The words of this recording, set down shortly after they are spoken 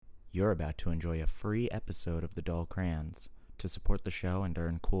You're about to enjoy a free episode of The Dull Crayons. To support the show and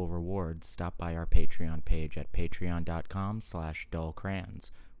earn cool rewards, stop by our Patreon page at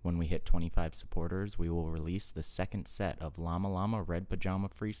patreon.com/dullcrayons. When we hit 25 supporters, we will release the second set of Llama Llama Red Pajama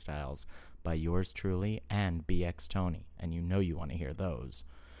Freestyles by yours truly and BX Tony, and you know you want to hear those.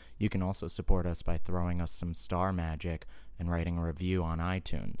 You can also support us by throwing us some star magic and writing a review on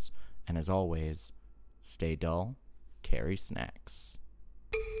iTunes. And as always, stay dull, carry snacks.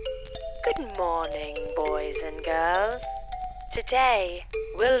 Good morning, boys and girls. Today,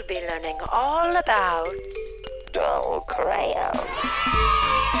 we'll be learning all about dull crayons.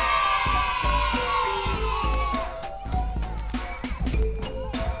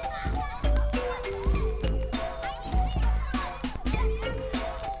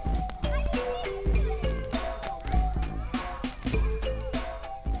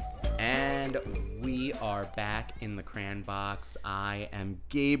 And we are back in the Crayon Box. I am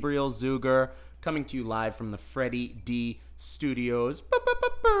Gabriel Zuger, coming to you live from the Freddie D Studios.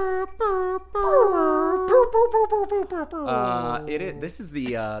 This is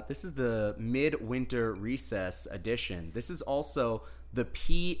the midwinter recess edition. This is also the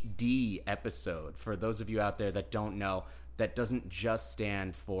PD episode. For those of you out there that don't know, that doesn't just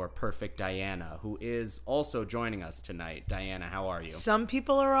stand for Perfect Diana, who is also joining us tonight. Diana, how are you? Some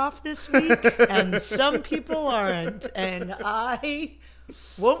people are off this week, and some people aren't. And I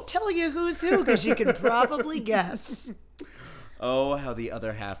won't tell you who's who, because you can probably guess. Oh, how the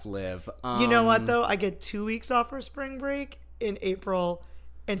other half live. You know what, though? I get 2 weeks off for spring break in April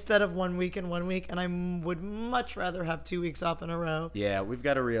instead of 1 week and 1 week, and I would much rather have 2 weeks off in a row. Yeah, we've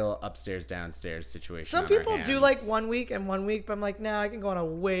got a real upstairs-downstairs situation. Some people do like 1 week and 1 week, but I'm like, nah, I can go on a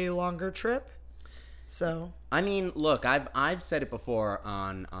way longer trip. So, I mean, look, I've said it before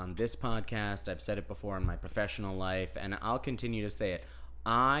on this podcast. I've said it before in my professional life, and I'll continue to say it.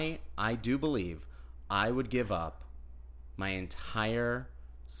 I do believe I would give up my entire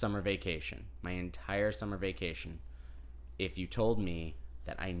summer vacation, if you told me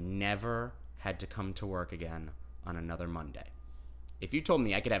that I never had to come to work again on another Monday. If you told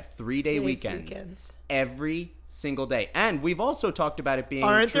me I could have 3-day weekends every single day. And we've also talked about it being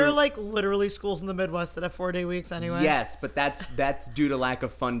Aren't there like literally schools in the Midwest that have 4-day weeks anyway? Yes, but that's due to lack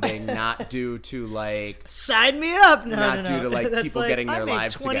of funding, not due to like sign me up. No. Due to like people getting their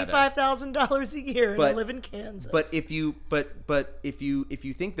lives together. I make $25,000 a year and I live in Kansas. But if you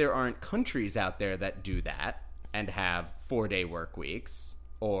think there aren't countries out there that do that and have 4-day work weeks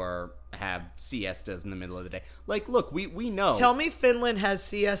or have siestas in the middle of the day. Like, look, we know. Tell me Finland has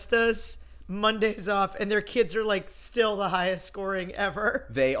siestas, Mondays off, and their kids are, like, still the highest scoring ever.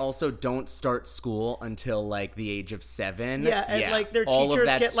 They also don't start school until, like, the age of 7. Yeah, and, like, their teachers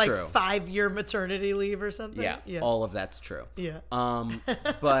get, like, 5-year maternity leave or something. Yeah, all of that's true. Yeah.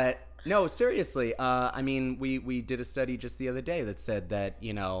 But, no, seriously, I mean, we did a study just the other day that said that,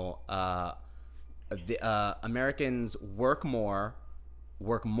 you know, Americans work more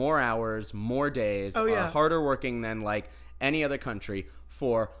hours, more days, are harder working than like any other country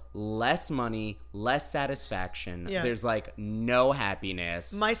for less money, less satisfaction. Yeah. There's like no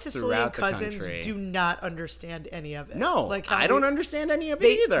happiness. My Sicilian cousins do not understand any of it. No, like I don't understand any of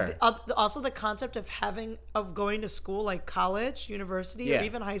it either. Also, the concept of going to school, like college, university, or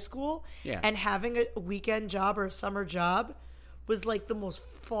even high school, and having a weekend job or a summer job was like the most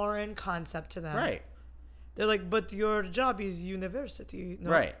foreign concept to them. Right. They're like, but your job is university. No.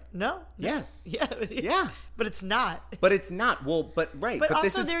 Right. No? Yes. Yeah. Yeah. But it's not. Well, but right. But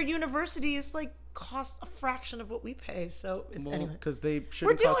also their university is like cost a fraction of what we pay. So it's anyway. Because they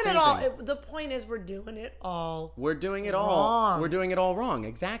shouldn't We're doing it all. anything. The point is we're doing it all We're doing it wrong. all. We're doing it all wrong.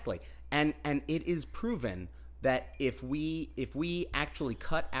 Exactly. And it is proven that if we actually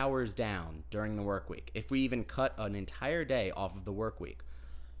cut hours down during the work week, if we even cut an entire day off of the work week,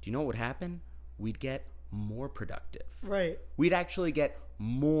 do you know what would happen? We'd get more productive. Right. We'd actually get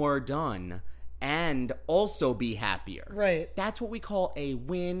more done and also be happier. Right. That's what we call a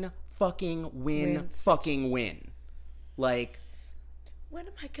win. Like, when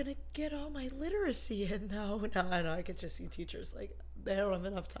am I gonna get all my literacy in though? No, I know. I could just see teachers like they don't have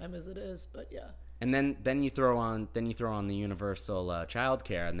enough time as it is. But yeah. And then you throw on the universal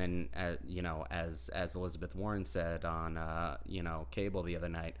childcare, and then you know, as Elizabeth Warren said on cable the other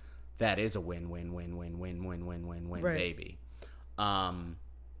night, that is a win, right. Baby.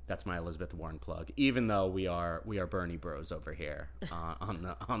 That's my Elizabeth Warren plug. Even though we are Bernie Bros over here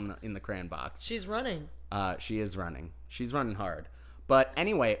in the Crayon Box. She's running. She is running. She's running hard. But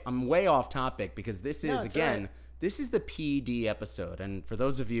anyway, I'm way off topic because this is this is the PD episode, and for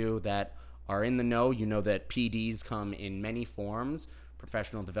those of you that are in the know, you know that PDs come in many forms.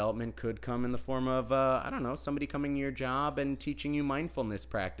 Professional development could come in the form of, I don't know, somebody coming to your job and teaching you mindfulness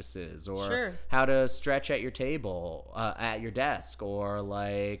practices, or how to stretch at your table, at your desk, or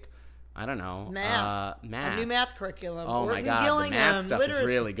like, I don't know, math. A new math curriculum. Oh my God, the math stuff is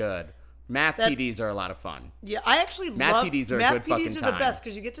really good. Math PDs are a lot of fun. Yeah, I actually math love PDs are math a good fucking PDs are time. the best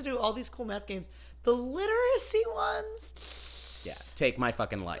because you get to do all these cool math games. The literacy ones. Yeah, take my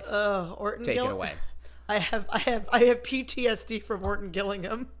fucking life. Orton take it away. I have PTSD from Orton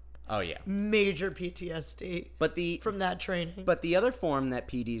Gillingham. Oh yeah, major PTSD. From that training. But the other form that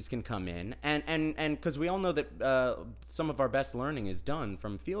PDs can come in, and because we all know that some of our best learning is done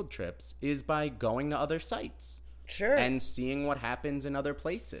from field trips, is by going to other sites. Sure. And seeing what happens in other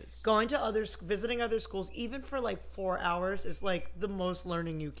places. Going to visiting other schools, even for like 4 hours, is like the most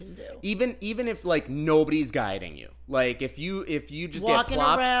learning you can do. Even if like nobody's guiding you, like if you just walking get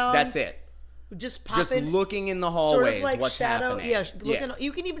plopped, around, that's it. Just looking in the hallways, sort of like what's happening. Yeah,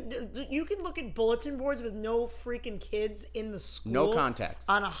 you can look at bulletin boards with no freaking kids in the school. No context.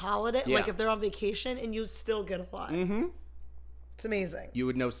 On a holiday, like if they're on vacation, and you still get a lot. Mm-hmm. It's amazing. You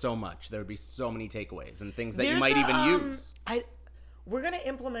would know so much. There would be so many takeaways and things that you might even use. We're going to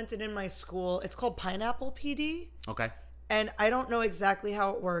implement it in my school. It's called Pineapple PD. Okay. And I don't know exactly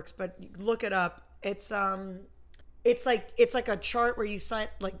how it works, but look it up. It's like a chart where you sign,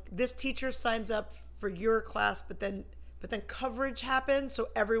 like this teacher signs up for your class, but then coverage happens, so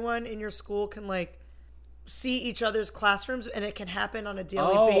everyone in your school can like see each other's classrooms, and it can happen on a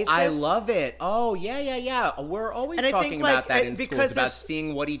daily basis. Oh, I love it. Oh, yeah. We're always talking about that in schools, about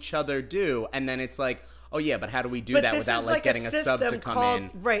seeing what each other do, and then it's like, oh yeah, but how do we do that without like getting a sub to come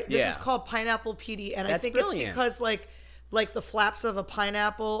in? Right. This is called Pineapple PD, and I think it's because like the flaps of a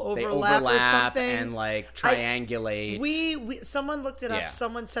pineapple overlap or something, and like triangulate. We someone looked it up.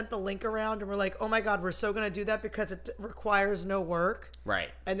 Someone sent the link around, and we're like, oh my God, we're so gonna do that because it requires no work. Right.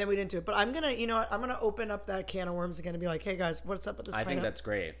 And then we didn't do it. But I'm gonna open up that can of worms again and be like, hey guys, what's up with this? I think that's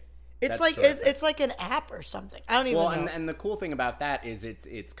great. It's it's like an app or something. I don't even know. And the cool thing about that is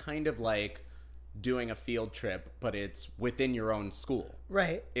it's kind of like doing a field trip, but it's within your own school.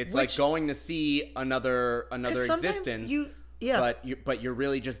 Right. It's like going to see another existence. But you're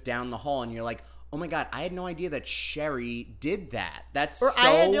really just down the hall, and you're like, oh my God, I had no idea that Sherry did that. That's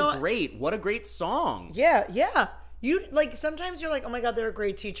great. What a great song. Yeah. You like sometimes you're like, oh my God, they're a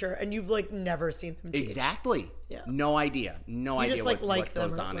great teacher, and you've like never seen them teach. Exactly. Yeah. No idea. No idea just, what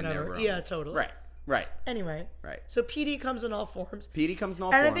goes on in their room. Yeah, totally. Right. Anyway. Right. So PD comes in all forms.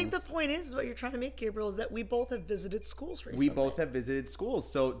 And I think the point is what you're trying to make, Gabriel, is that we both have visited schools recently. We both have visited schools.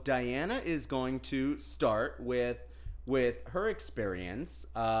 So Diana is going to start with her experience,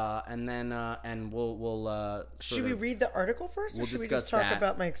 and then we'll should we read the article first, or should we just talk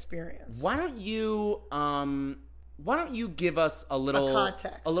about my experience? Why don't you give us a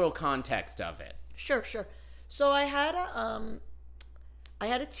little context of it? Sure. So I had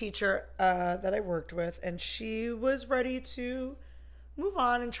a teacher that I worked with, and she was ready to move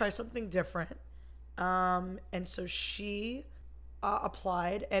on and try something different. And so she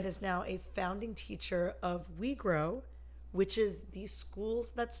applied and is now a founding teacher of WeGrow, which is the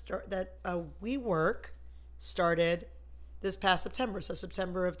schools that WeWork started this past September. So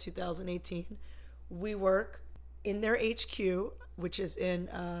September of 2018, WeWork in their HQ, which is in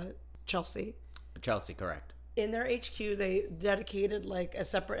Chelsea. Chelsea, correct. In their HQ, they dedicated like a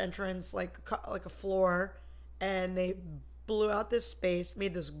separate entrance, like a floor, and they blew out this space,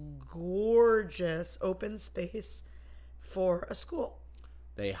 made this gorgeous open space for a school.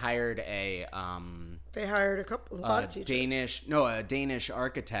 They hired a lot of teachers. A Danish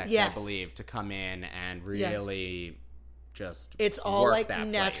architect, yes, I believe, to come in and really just it's all work like that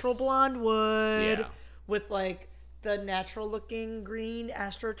natural place. Blonde wood with like the natural looking green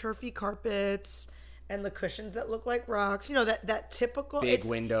astroturfy carpets and the cushions that look like rocks. You know, that typical big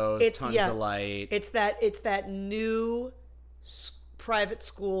windows, tons of light. It's that new private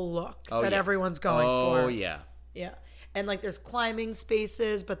school look that everyone's going for. Oh yeah. Yeah. And like there's climbing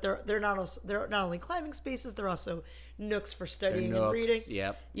spaces, but they're not only climbing spaces, they're also nooks for studying and reading.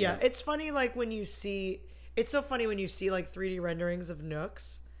 Yep. Yeah. It's funny like it's so funny when you see like 3D renderings of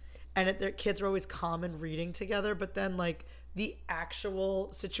nooks, and their kids are always calm and reading together, but then like the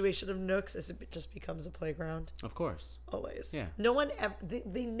actual situation of nooks is it just becomes a playground. Of course. Always. Yeah. No one ever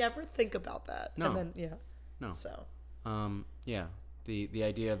they never think about that. No. And then No. So. Yeah. The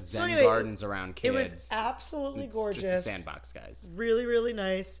idea of Zen anyway, gardens around kids. It was absolutely gorgeous. Just a sandbox, guys. Really, really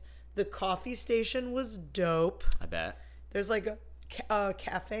nice. The coffee station was dope. I bet. There's like a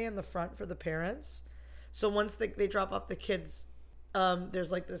cafe in the front for the parents. So once they drop off the kids,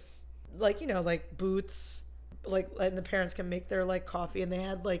 there's like this, like, you know, like booths, and the parents can make their like coffee, and they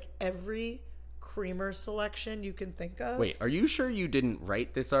had like every creamer selection you can think of. Wait, are you sure you didn't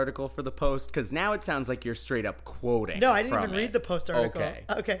write this article for the Post? Because now it sounds like you're straight up quoting. No, I didn't even read the Post article.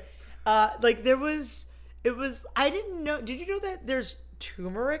 Okay. Like I didn't know. Did you know that there's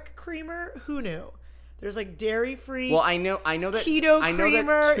turmeric creamer? Who knew? There's like dairy free. Well, I know that keto creamer. I know that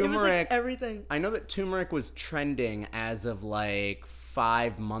turmeric, it was like everything. I know that turmeric was trending as of like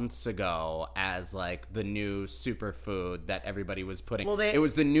 5 months ago as like the new superfood that everybody was putting. Well, it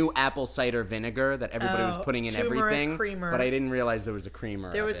was the new apple cider vinegar that everybody was putting in everything. Creamer. But I didn't realize there was a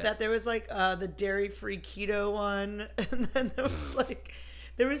creamer. There was that. There was like the dairy free keto one, and then there was like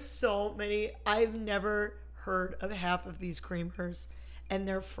there was so many. I've never heard of half of these creamers, and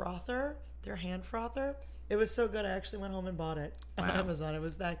their frother. Their hand frother, it was so good. I actually went home and bought it on Amazon. It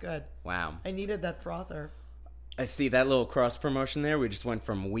was that good. Wow. I needed that frother. I see that little cross promotion there. We just went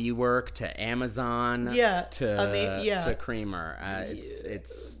from WeWork to Amazon to creamer.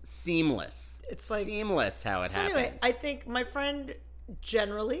 It's seamless. It's like seamless how it happens. Anyway, I think my friend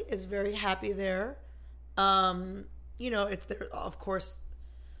generally is very happy there. It's there, of course,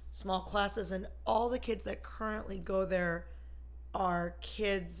 small classes, and all the kids that currently go there are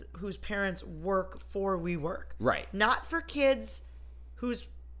kids whose parents work for WeWork. Right. Not for kids whose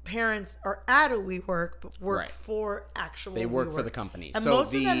parents are at a WeWork, but work for actual They work WeWork. for the company. And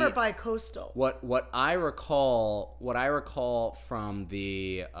most of them are bi-coastal. What I recall from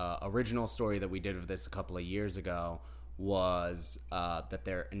the original story that we did of this a couple of years ago was that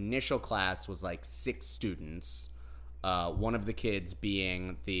their initial class was like 6 students. One of the kids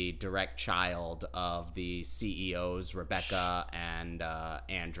being the direct child of the CEOs, Rebecca and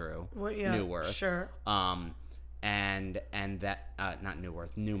Andrew Neuwirth. Sure. And that not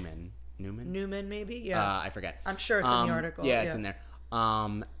Neuwirth, Newman, maybe. Yeah. I forget. I'm sure it's in the article. Yeah, it's in there.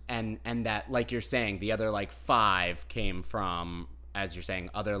 And that, like you're saying, the other like 5 came from, as you're saying,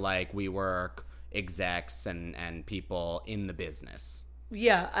 other like WeWork execs and people in the business.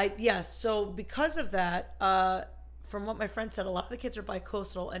 Yeah. So because of that, from what my friend said, a lot of the kids are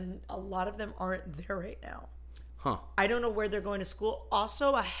bi-coastal, and a lot of them aren't there right now. Huh. I don't know where they're going to school.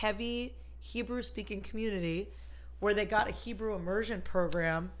 Also, a heavy Hebrew-speaking community where they got a Hebrew immersion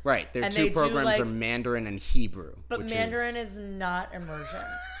program. Right. Their 2 programs are Mandarin and Hebrew. But Mandarin is not immersion.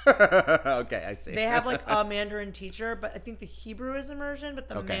 Okay, I see. They have like a Mandarin teacher, but I think the Hebrew is immersion, but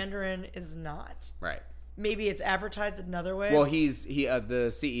the Mandarin is not. Right. Maybe it's advertised another way. Well, the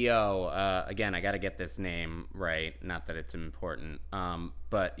CEO. Again, I got to get this name right. Not that it's important.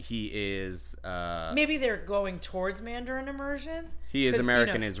 But he is. Maybe they're going towards Mandarin immersion. He is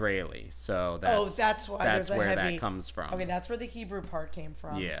American Israeli, so that's why that's where that comes from. Okay, that's where the Hebrew part came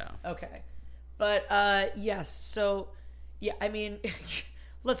from. Yeah. Okay, but yes. So yeah, I mean.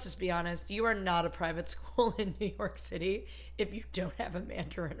 Let's just be honest. You are not a private school in New York City if you don't have a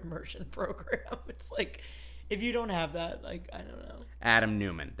Mandarin immersion program. It's like, if you don't have that, like, I don't know. Adam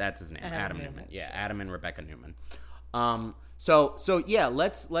Newman. That's his name. Adam Newman. Yeah, Adam and Rebecca Newman. So yeah,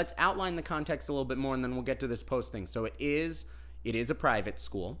 let's outline the context a little bit more, and then we'll get to this Post thing. So it is a private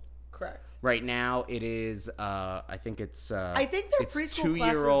school. Correct. Right now, it is. I think their preschool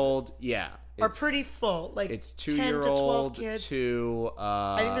 2-year-old. Yeah. Are pretty full. Like it's 2-year-old to 12 kids.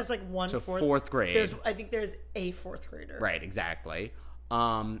 I think there's like one to fourth grade. I think there's a 4th grader. Right, exactly.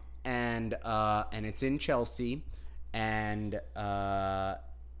 And it's in Chelsea, and I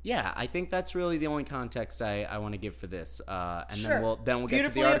think that's really the only context I want to give for this. And sure. then we'll get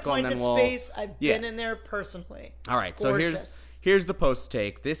to the article, and then we'll space. I've been in there personally. All right, Gorgeous. So here's the Post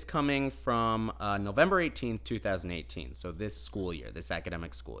take. This coming from November 18th, 2018. So this school year, this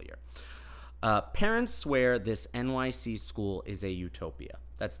academic school year. Parents swear this NYC school is a utopia.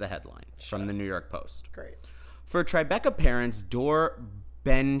 That's the headline from the New York Post. Great. For Tribeca parents Dor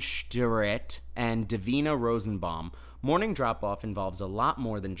Benchteret and Davina Rosenbaum, morning drop-off involves a lot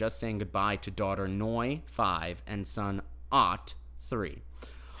more than just saying goodbye to daughter Noy, 5, and son Ott, 3.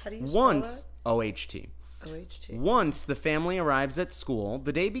 How do you spell that? OHT. OHT. Once the family arrives at school,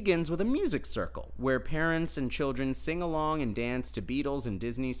 the day begins with a music circle, where parents and children sing along and dance to Beatles and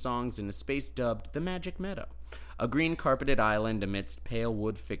Disney songs in a space dubbed the Magic Meadow, a green carpeted island amidst pale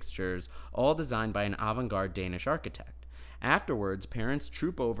wood fixtures, all designed by an avant-garde Danish architect. Afterwards, parents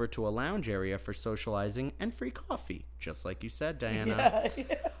troop over to a lounge area for socializing and free coffee, just like you said, Diana.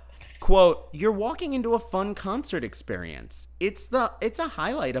 Yeah. Quote, "You're walking into a fun concert experience. It's a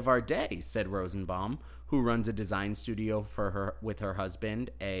highlight of our day," said Rosenbaum, who runs a design studio with her husband,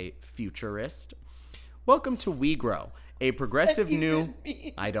 a futurist. "Welcome to WeGrow, a progressive new..."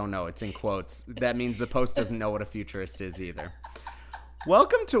 I don't know, it's in quotes. That means the Post doesn't know what a futurist is either.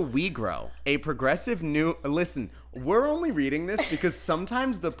 Welcome to We Grow, a progressive new... Listen, we're only reading this because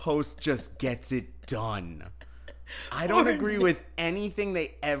sometimes the Post just gets it done. I don't agree with anything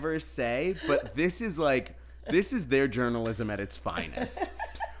they ever say, but this is their journalism at its finest.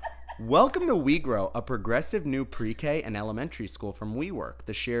 Welcome to We Grow, a progressive new pre-K and elementary school from WeWork,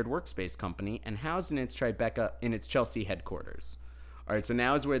 the shared workspace company, and housed in its Tribeca in its Chelsea headquarters. All right, so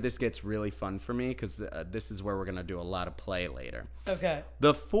now is where this gets really fun for me because this is where we're going to do a lot of play later. Okay.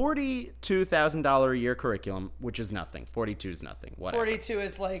 The $42,000 a year curriculum, which is nothing. 42 is nothing. Whatever. 42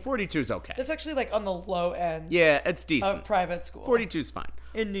 is like... 42 is okay. That's actually like on the low end. Yeah, it's decent. Of private school. 42 is fine.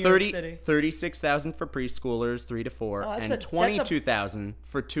 In New York City. 36,000 for preschoolers, 3 to 4, and 22,000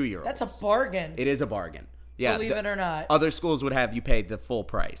 for 2-year-olds. That's a bargain. It is a bargain. Yeah, believe it or not. Other schools would have you pay the full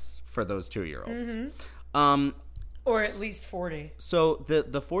price for those 2-year-olds. Mm-hmm. Or at least 40. So the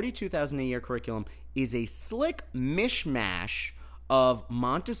 $42,000 a year curriculum is a slick mishmash of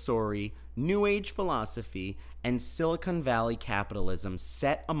Montessori, New Age philosophy, and Silicon Valley capitalism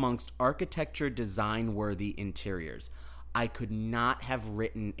set amongst architecture design-worthy interiors. I could not have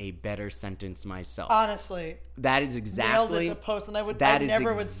written a better sentence myself. Honestly. That is exactly... Nailed it, the Post, and I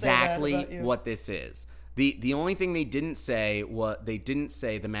never would say that about you. What this is. The only thing they didn't say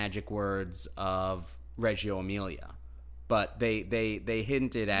the magic words of Reggio Emilia, but they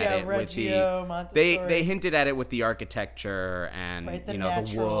hinted at it Reggio, with they hinted at it with the architecture and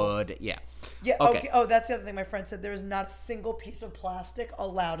the wood. Yeah. Okay. Oh, that's the other thing my friend said. There is not a single piece of plastic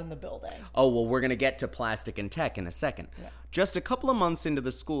allowed in the building. Oh, well, we're going to get to plastic and tech in a second. Yeah. Just a couple of months into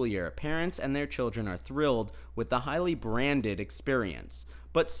the school year, parents and their children are thrilled with the highly branded experience.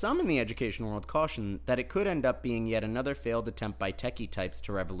 But some in the education world caution that it could end up being yet another failed attempt by techie types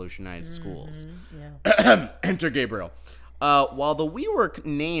to revolutionize schools. Yeah. Enter Gabriel. While the WeWork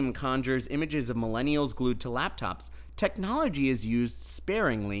name conjures images of millennials glued to laptops, technology is used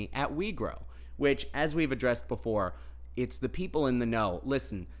sparingly at WeGrow, which, as we've addressed before, it's the people in the know.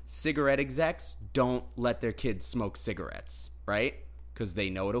 Listen, cigarette execs don't let their kids smoke cigarettes, right? Because they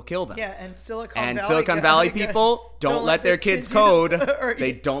know it'll kill them. Yeah, and Silicon Valley people don't let their kids code.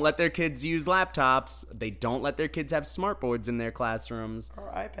 They don't let their kids use laptops. They don't let their kids have smartboards in their classrooms.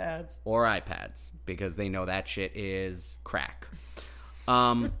 Or iPads. Because they know that shit is crack.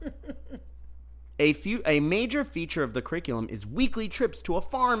 A major feature of the curriculum is weekly trips to a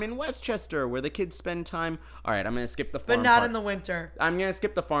farm in Westchester where the kids spend time. All right, I'm going to skip the farm part. But not in the winter. I'm going to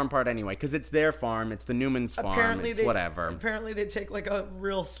skip the farm part anyway because it's their farm. It's the Newman's farm. Whatever. Apparently they take like a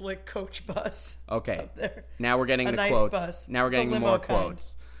real slick coach bus. Okay. Up there. Now we're getting nice quotes. Bus. Now we're getting the more kind.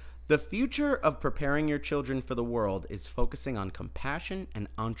 Quotes. The future of preparing your children for the world is focusing on compassion and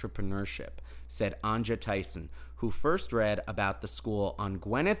entrepreneurship, said Anja Tyson, who first read about the school on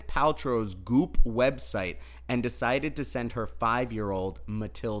Gwyneth Paltrow's Goop website and decided to send her 5-year-old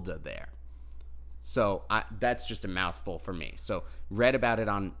Matilda there. So that's just a mouthful for me. So read about it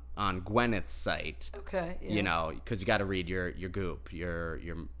on Gwyneth's site. Okay. Yeah. Because you got to read your Goop, your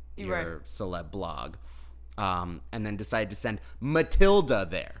celeb blog. And then decided to send Matilda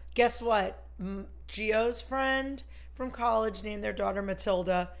there. Guess what? Gio's friend from college named their daughter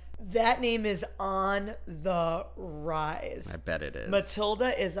Matilda. That name is on the rise. I bet it is.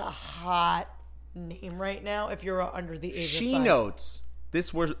 Matilda is a hot name right now if you're under the age of 5.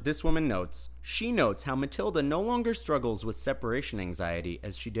 This woman notes, she notes how Matilda no longer struggles with separation anxiety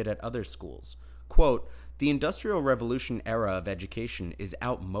as she did at other schools. Quote, the Industrial Revolution era of education is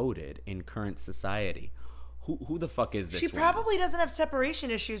outmoded in current society. Who the fuck is this She woman? probably doesn't have separation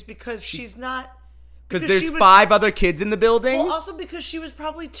issues because she's not... Because there's 5 other kids in the building? Well, also because she was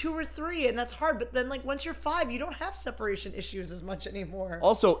probably 2 or 3, and that's hard. But then, once you're 5, you don't have separation issues as much anymore.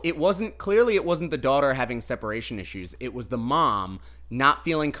 Also, it wasn't the daughter having separation issues. It was the mom not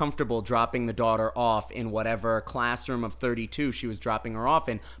feeling comfortable dropping the daughter off in whatever classroom of 32 she was dropping her off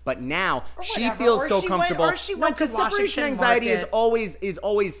in. But now she feels so comfortable. Because separation anxiety is always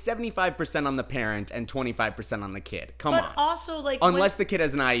 75% on the parent and 25% on the kid. Come on. But also, unless the kid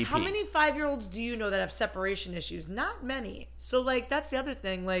has an IEP. How many 5-year-olds do you know that have separation issues? Not many. So that's the other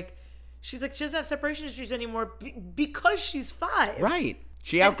thing. She's she doesn't have separation issues anymore because she's 5. Right.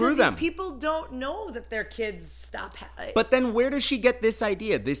 She outgrew them. People don't know that their kids stop. But then where does she get this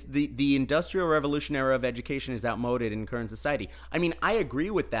idea? The Industrial Revolution era of education is outmoded in current society. I mean, I agree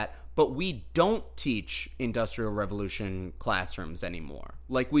with that, but we don't teach Industrial Revolution classrooms anymore.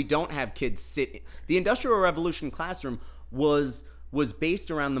 We don't have kids sit. The Industrial Revolution classroom was based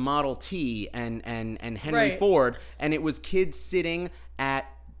around the Model T and Henry Ford, and it was kids sitting at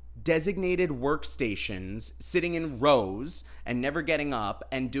designated workstations, sitting in rows and never getting up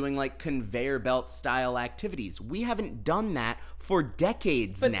and doing like conveyor belt style activities. We haven't done that for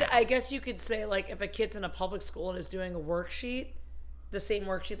decades now. But I guess you could say, like, if a kid's in a public school and is doing a worksheet, the same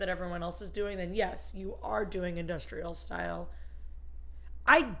worksheet that everyone else is doing, then yes, you are doing industrial style.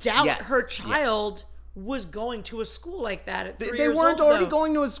 I doubt her child was going to a school like that at 3 years old. They weren't already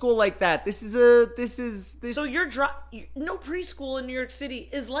going to a school like that. This is. So no preschool in New York City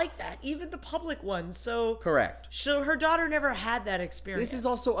is like that, even the public ones. So correct. So her daughter never had that experience. This is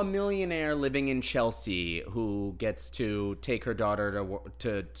also a millionaire living in Chelsea who gets to take her daughter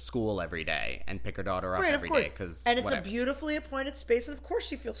to school every day and pick her daughter up every day. And it's a beautifully appointed space, and of course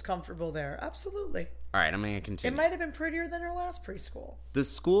she feels comfortable there. Absolutely. All right, I'm going to continue. It might have been prettier than her last preschool. The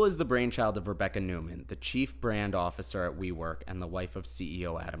school is the brainchild of Rebecca Newman, the chief brand officer at WeWork and the wife of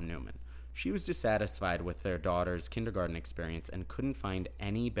CEO Adam Newman. She was dissatisfied with their daughter's kindergarten experience and couldn't find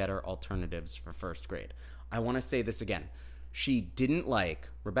any better alternatives for first grade. I want to say this again.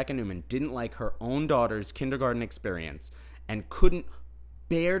 Rebecca Newman didn't like her own daughter's kindergarten experience and couldn't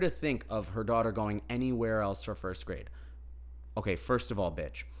bear to think of her daughter going anywhere else for first grade. Okay, first of all,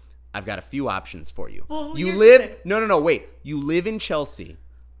 bitch, I've got a few options for you. Well, you live... No, wait. You live in Chelsea.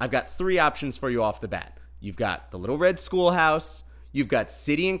 I've got 3 options for you off the bat. You've got the Little Red Schoolhouse, you've got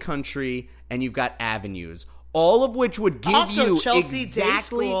City and Country, and you've got Avenues. All of which would give you Chelsea Day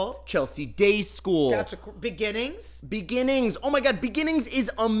School. Chelsea Day School. That's Beginnings. Beginnings. Oh my God, Beginnings is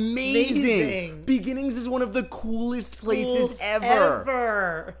amazing. Beginnings is one of the coolest places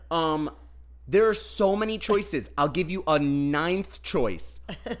ever. There are so many choices. I'll give you a 9th choice.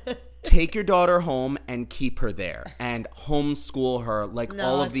 Take your daughter home and keep her there and homeschool her like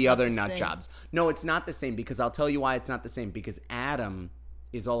all of the other nut jobs. No, it's not the same, because I'll tell you why it's not the same. Because Adam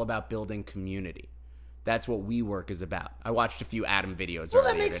is all about building community. That's what WeWork is about. I watched a few Adam videos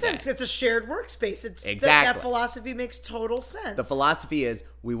earlier that makes today. sense. It's a shared workspace. Exactly. That philosophy makes total sense. The philosophy is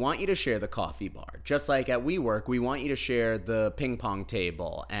we want you to share the coffee bar. Just like at WeWork, we want you to share the ping pong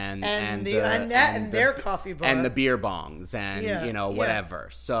table and their coffee bar. And the beer bongs and, whatever.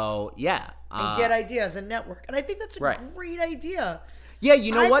 So, yeah. And get ideas and network. And I think that's a great idea. Yeah,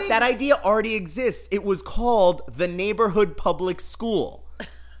 you know what? That idea already exists. It was called the Neighborhood Public School.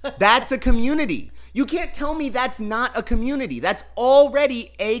 That's a community. You can't tell me that's not a community. That's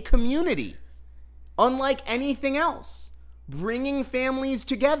already a community. Unlike anything else. Bringing families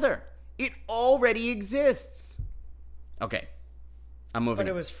together. It already exists. Okay. I'm moving.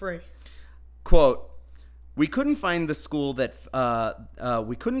 But it was free. Quote, we couldn't find the school that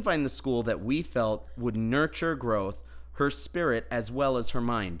we felt would nurture growth, her spirit as well as her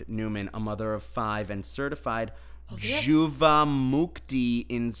mind. Newman, a mother of 5 and certified Jivamukti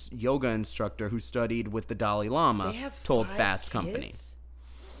yoga instructor who studied with the Dalai Lama, told Fast Company.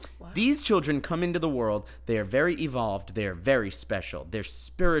 Wow. These children come into the world. They are very evolved. They are very special. They're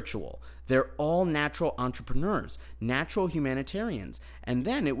spiritual. They're all natural entrepreneurs, natural humanitarians. And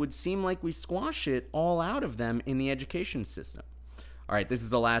then it would seem like we squash it all out of them in the education system. All right, this is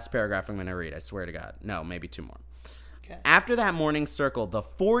the last paragraph I'm going to read. I swear to God. No, maybe 2 more. After that morning circle, the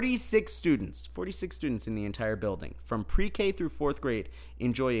 46 students in the entire building, from pre-K through 4th grade,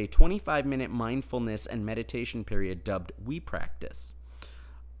 enjoy a 25-minute mindfulness and meditation period dubbed We Practice.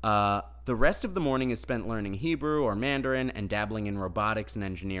 The rest of the morning is spent learning Hebrew or Mandarin and dabbling in robotics and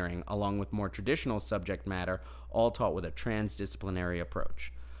engineering, along with more traditional subject matter, all taught with a transdisciplinary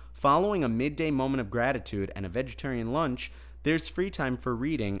approach. Following a midday moment of gratitude and a vegetarian lunch, there's free time for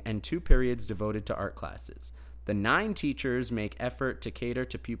reading and 2 periods devoted to art classes. The 9 teachers make effort to cater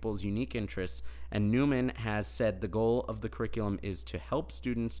to pupils' unique interests, and Newman has said the goal of the curriculum is to help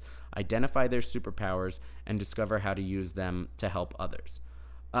students identify their superpowers and discover how to use them to help others.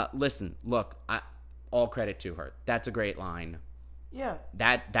 All credit to her. That's a great line. Yeah.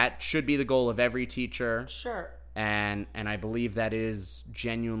 That should be the goal of every teacher. Sure. And I believe that is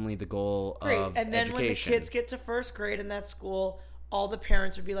genuinely the goal of education. And then when the kids get to 1st grade in that school, all the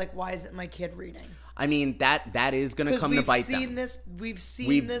parents would be like, why isn't my kid reading? I mean, that is going to come to bite them. We've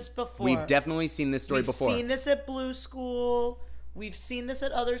seen this before. We've definitely seen this story before. We've seen this at Blue School. We've seen this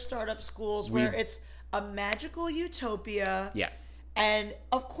at other startup schools where it's a magical utopia. Yes. And,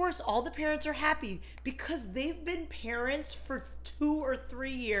 of course, all the parents are happy because they've been parents for 2 or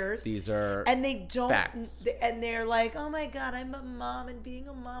 3 years. These are and they don't, facts. And they're like, oh, my God, I'm a mom, and being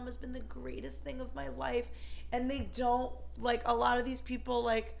a mom has been the greatest thing of my life. And they don't, like, a lot of these people,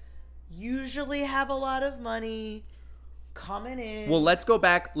 like, usually have a lot of money coming in. Well, let's go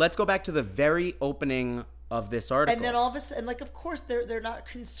back to the very opening of this article. And then all of a sudden, like, of course, they're not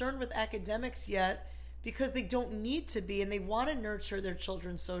concerned with academics yet because they don't need to be, and they want to nurture their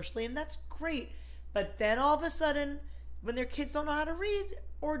children socially, and that's great. But then all of a sudden, when their kids don't know how to read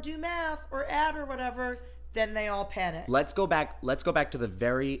or do math or add or whatever, then they all panic. Let's go back to the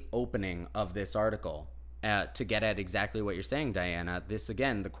very opening of this article to get at exactly what you're saying, Diana. This,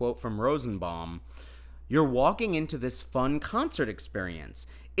 again, the quote from Rosenbaum. You're walking into this fun concert experience.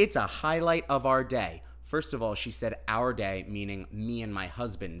 It's a highlight of our day. First of all, she said our day, meaning me and my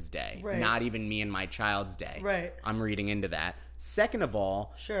husband's day, right. Not even me and my child's day. Right. I'm reading into that. Second of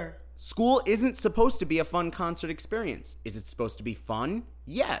all, sure. School isn't supposed to be a fun concert experience. Is it supposed to be fun?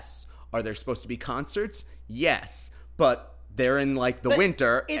 Yes. Are there supposed to be concerts? Yes. But they're in like the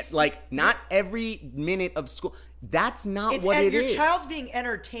winter. It's like not every minute of school. That's not what it is. Your child's being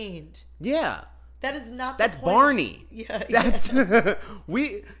entertained. Yeah. That is not That's the point. Barney. Yeah. That's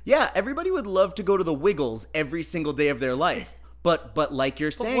everybody would love to go to the Wiggles every single day of their life. But like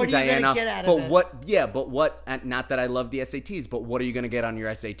you're saying, what are you Diana, gonna get out of it? Not that I love the SATs, but what are you going to get on your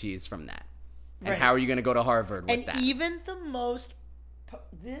SATs from that? And right. How are you going to go to Harvard with that? And even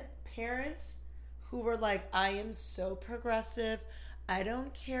the parents who were like, I am so progressive. I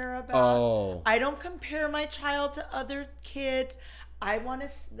don't care about, I don't compare my child to other kids. I want to,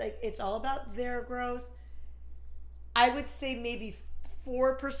 like, it's all about their growth. I would say maybe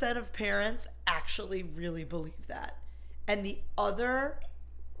 4% of parents actually really believe that. And the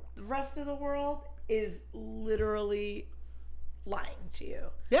rest of the world is literally lying to you.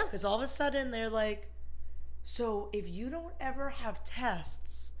 Yeah. Because all of a sudden they're like, so if you don't ever have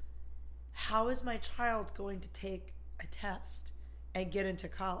tests, how is my child going to take a test and get into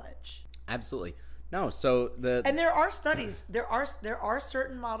college? Absolutely. No, so and there are studies. There are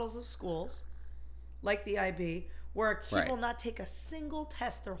certain models of schools, like the IB, where a kid will not take a single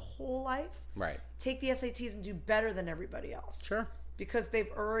test their whole life. Right. Take the SATs and do better than everybody else. Sure. Because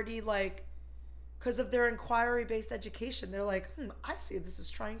they've already because of their inquiry-based education, they're like, I see this is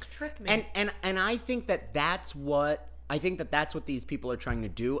trying to trick me. And I think that's what these people are trying to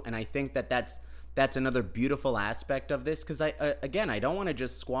do, and I think that's another beautiful aspect of this, because I don't want to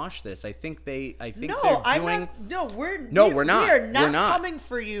just squash this. I think they're doing. We're not coming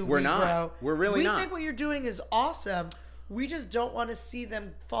for you. We're not. We're really not. We think what you're doing is awesome. We just don't want to see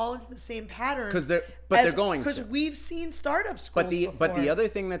them fall into the same pattern. They're going to. Because we've seen startup schools before. But the other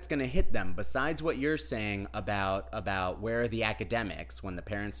thing that's going to hit them, besides what you're saying about where are the academics, when the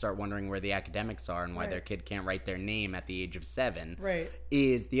parents start wondering where the academics are and why their kid can't write their name at the age of 7,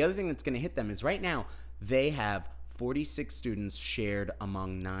 is the other thing that's going to hit them is right now they have 46 students shared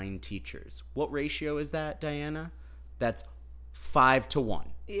among 9 teachers. What ratio is that, Diana? That's 5 to 1.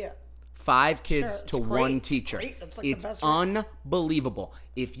 Yeah. 5 kids to 1 teacher. It's unbelievable.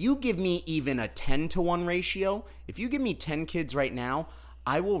 If you give me even a 10 to 1 ratio, if you give me 10 kids right now,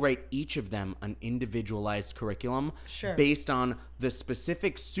 I will write each of them an individualized curriculum based on the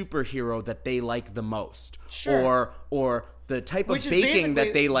specific superhero that they like the most. Or the type of baking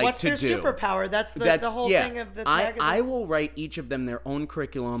that they like to do. What's their superpower? That's the whole thing of the tag. I will write each of them their own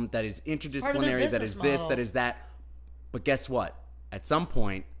curriculum that is interdisciplinary, that is this, that is that. But guess what? At some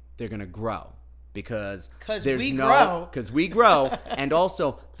point, they're going to grow because we grow. And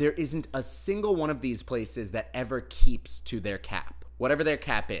also there isn't a single one of these places that ever keeps to their cap, whatever their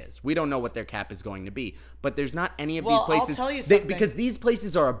cap is. We don't know what their cap is going to be, but there's not any of these places. I'll tell you something. Because these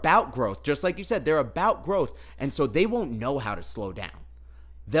places are about growth. Just like you said, they're about growth. And so they won't know how to slow down.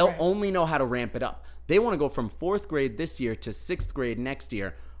 They'll only know how to ramp it up. They want to go from 4th grade this year to 6th grade next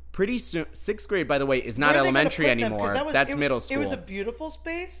year. Pretty soon, 6th grade, by the way, is not elementary anymore. That's middle school. It was a beautiful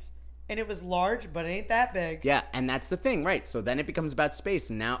space, and it was large, but it ain't that big. Yeah, and that's the thing, right? So then it becomes about space,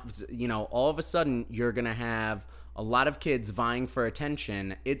 and now, all of a sudden, you're going to have a lot of kids vying for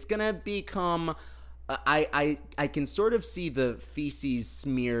attention. It's going to become... I can sort of see the feces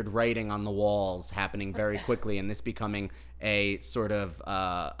smeared writing on the walls happening very quickly, and this becoming a sort of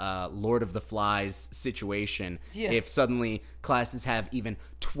Lord of the Flies situation. Yeah. If suddenly classes have even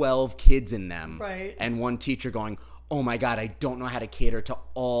 12 kids in them, and one teacher going, oh my God, I don't know how to cater to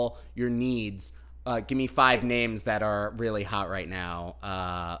all your needs. Give me 5 names that are really hot right now.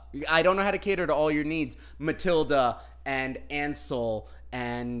 I don't know how to cater to all your needs. Matilda and Ansel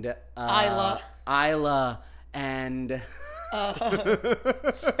and Isla and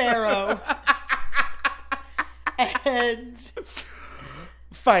Sparrow and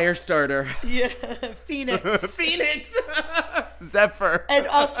Firestarter. Yeah, Phoenix. Zephyr. And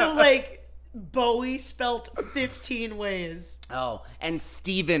also Bowie spelt 15 ways. Oh, and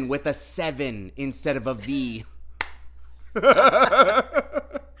Steven with a 7 instead of a V.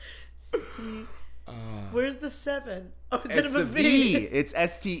 Where's the 7? Oh, it's a V. It's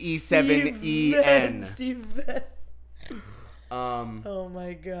STE7EN. Steve Venn. Oh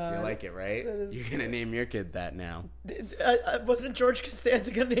my God. You like it, right? You're going to name your kid that now. Wasn't George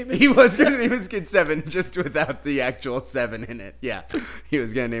Costanza going to name his kid? He was going to name his kid 7 just without the actual 7 in it. Yeah. He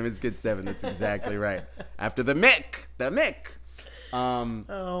was going to name his kid 7. That's exactly right. After the Mick.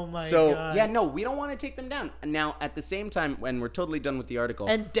 Oh my God. So, yeah, no, we don't want to take them down. Now, at the same time, when we're totally done with the article.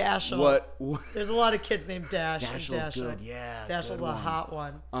 And Dashel. There's a lot of kids named Dash. Dashel's good, yeah. Dashel's a hot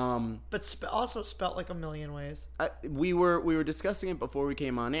one. But also spelt like a million ways. We were discussing it before we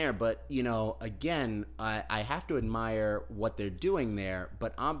came on air, but, again, I have to admire what they're doing there.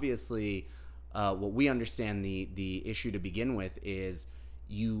 But obviously, what we understand the issue to begin with is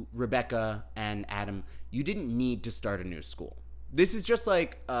Rebecca and Adam, you didn't need to start a new school. This is just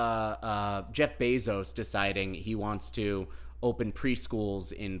like Jeff Bezos deciding he wants to open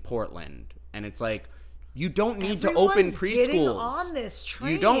preschools in Portland. And it's like, you don't need to open preschools. Getting on this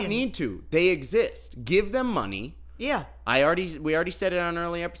train. You don't need to. They exist. Give them money. Yeah. We already said it on an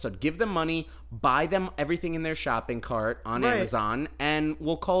early episode. Give them money, buy them everything in their shopping cart on Amazon, and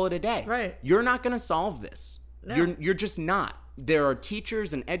we'll call it a day. Right. You're not going to solve this. No. You're just not. There are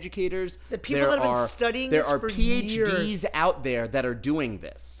teachers and educators. The people that have been studying this for years. There are PhDs years. out there that are doing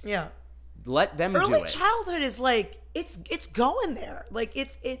this. Yeah. Let them do it. Early childhood is like, it's going there. Like,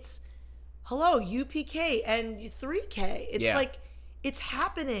 it's hello, UPK and 3K. It's like, it's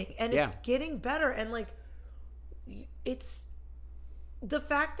happening and it's getting better. And like, it's the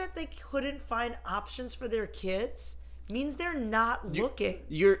fact that they couldn't find options for their kids means they're not looking.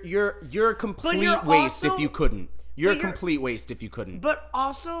 You're a complete waste if you couldn't. You're a complete waste if you couldn't. But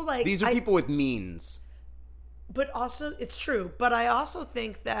also, like... These are people with means. But also, it's true. But I also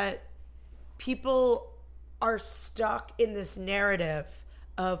think that people are stuck in this narrative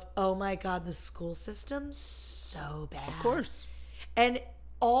of, oh my God, the school system's so bad. Of course. And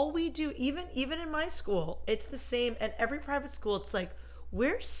all we do, even in my school, it's the same. And every private school, it's like,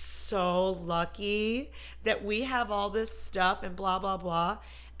 we're so lucky that we have all this stuff and blah, blah, blah.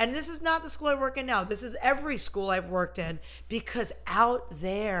 And this is not the school I work in now. This is every school I've worked in, because out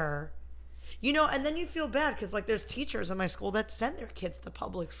there, and then you feel bad because like there's teachers in my school that send their kids to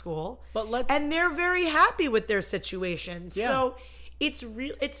public school, and they're very happy with their situation. Yeah. So it's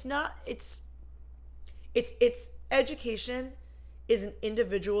real. It's not. It's education is an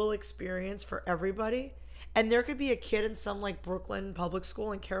individual experience for everybody. And there could be a kid in some like Brooklyn public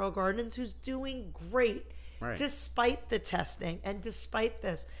school in Carroll Gardens who's doing great. Right. Despite the testing and despite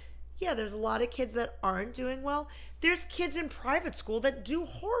this. Yeah, there's a lot of kids that aren't doing well. There's kids in private school that do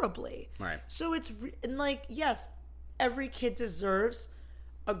horribly. Right. So and like, yes, every kid deserves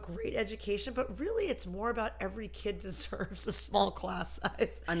a great education, but really it's more about every kid deserves a small class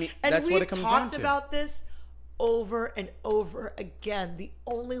size. I mean, and that's what it comes down to. We've talked about this over and over again. The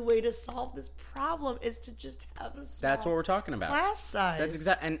only way to solve this problem is to just have a small That's what we're talking about. Class size. That's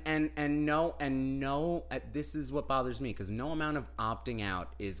exactly and no this is what bothers me, because no amount of opting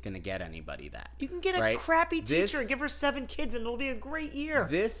out is going to get anybody that. You can get a crappy teacher and give her 7 kids and it'll be a great year.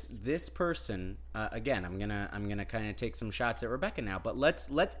 This person again, I'm going to kind of take some shots at Rebecca now, but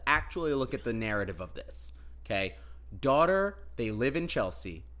let's actually look at the narrative of this. Okay? Daughter, they live in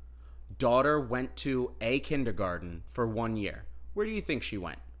Chelsea. Daughter went to a kindergarten for 1 year. Where do you think she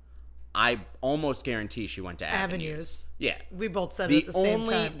went? I almost guarantee she went to Avenues. Yeah. We both said it at the same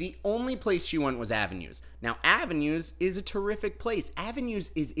time. The only place she went was Avenues. Now, Avenues is a terrific place.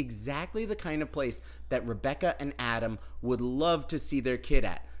 Avenues is exactly the kind of place that Rebecca and Adam would love to see their kid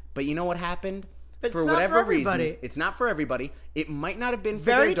at. But you know what happened? But for whatever reason, it's not for everybody. It might not have been for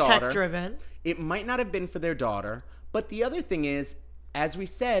their daughter. Very tech-driven. It might not have been for their daughter. But the other thing is, as we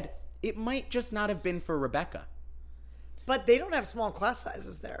said, it might just not have been for Rebecca. But they don't have small class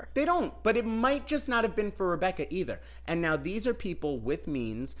sizes there. They don't. But it might just not have been for Rebecca either. And now these are people with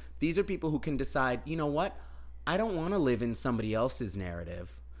means. These are people who can decide, you know what? I don't want to live in somebody else's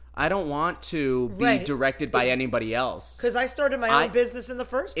narrative. I don't want to be directed by anybody else. Because I started my own business in the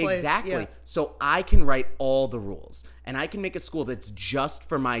first place. Exactly. Yeah. So I can write all the rules. And I can make a school that's just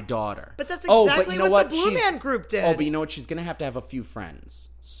for my daughter. But that's exactly what the Blue Man Group did. Oh, but you know what? She's going to have a few friends.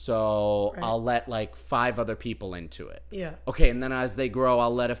 So I'll let like 5 other people into it. Yeah. Okay, and then as they grow,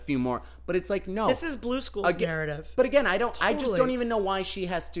 I'll let a few more. But it's like, no. This is Blue School's narrative. But again, I just don't even know why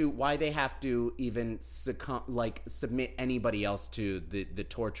they have to even submit anybody else to the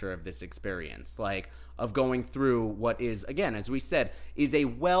torture of this experience. Like, of going through what is, again, as we said, is a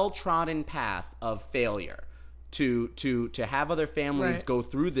well-trodden path of failure. To have other families go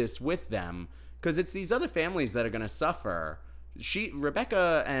through this with them, because it's these other families that are going to suffer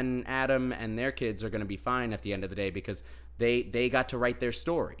Rebecca and Adam and their kids are going to be fine at the end of the day because they got to write their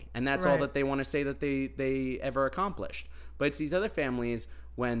story, and that's all that they want to say that they ever accomplished. But it's these other families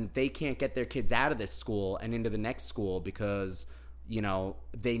when they can't get their kids out of this school and into the next school because, you know,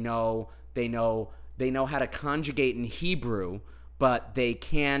 they know how to conjugate in Hebrew, but they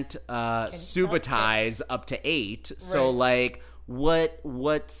can't subatize up to 8. Right. So like,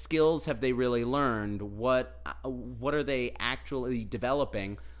 what skills have they really learned? What are they actually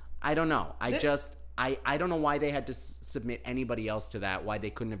developing? I don't know. I don't know why they had to submit anybody else to that. Why they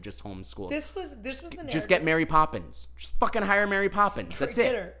couldn't have just homeschooled. This was the narrative. Just get Mary Poppins. Just fucking hire Mary Poppins. That's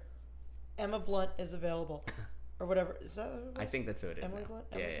it. Her. Emma Blunt is available, or whatever. Is that what it was? I think that's who it is. Emily Blunt.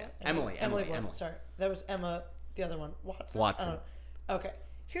 Yeah. Emily Blunt. Sorry, that was Emma. The other one, Watson. Okay.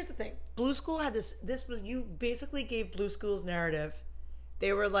 Here's the thing. Blue School had this. This was, you basically gave Blue School's narrative.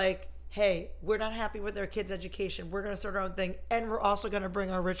 They were like, hey, we're not happy with our kids' education. We're going to start our own thing. And we're also going to bring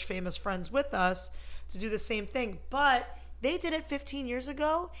our rich, famous friends with us to do the same thing. But they did it 15 years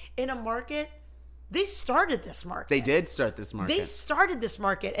ago in a market. They started this market. They did start this market. They started this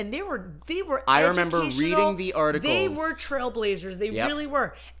market, and they were. I remember reading the articles. They were trailblazers. They really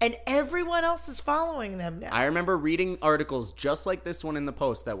were, and everyone else is following them now. I remember reading articles just like this one in the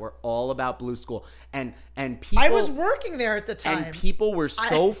Post that were all about Blue School, and people. I was working there at the time, and people were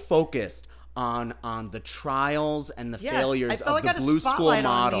so focused on the trials and the failures of the Blue School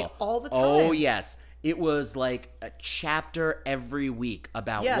model all the time. Oh yes. It was like a chapter every week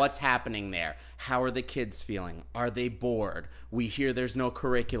about what's happening there. How are the kids feeling? Are they bored? We hear there's no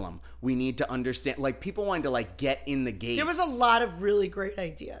curriculum. We need to understand. Like, people wanted to, like, get in the gates. There was a lot of really great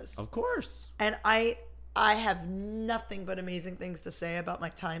ideas. Of course. And I have nothing but amazing things to say about my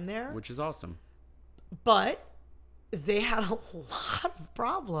time there. Which is awesome. But they had a lot of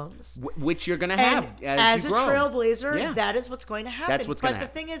problems. Which you're going to have as you a grow. Trailblazer, that is what's going to happen. That's what's going to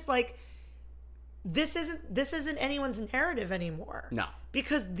happen. But the thing is, like, this isn't anyone's narrative anymore. No.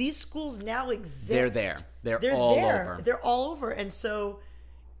 Because these schools now exist. They're there. They're all over. They're all over. And so,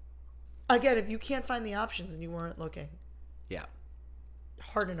 again, if you can't find the options and you weren't looking. Yeah.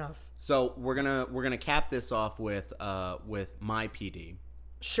 Hard enough. So we're gonna cap this off with my PD.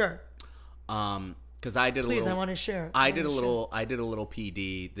 Sure. Because I did Please, I want to share. I did a little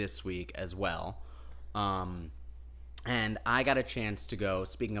PD this week as well. And I got a chance to go,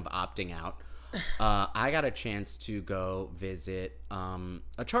 speaking of opting out, I got a chance to go visit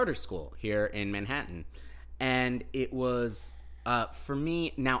a charter school here in Manhattan. And it was, for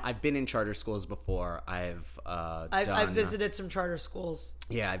me, now I've been in charter schools before. I've visited some charter schools.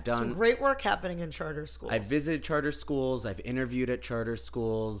 Yeah, I've done some great work happening in charter schools. I've visited charter schools. I've interviewed at charter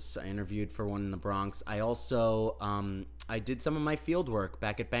schools. I interviewed for one in the Bronx. I also I did some of my field work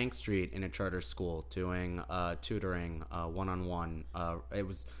back at Bank Street in a charter school doing tutoring one-on-one. It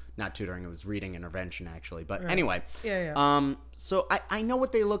was not tutoring, it was reading intervention actually. But anyway. Yeah. So I know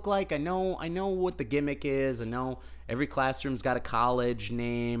what they look like. I know what the gimmick is. I know every classroom's got a college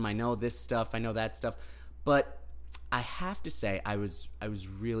name. I know this stuff. I know that stuff. But I have to say, I was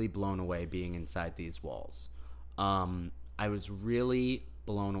really blown away being inside these walls. I was really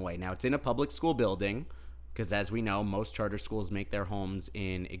blown away. Now, it's in a public school building, because as we know, most charter schools make their homes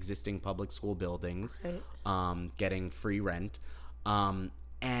in existing public school buildings, getting free rent.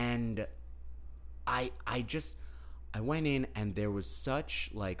 And I went in, and there was such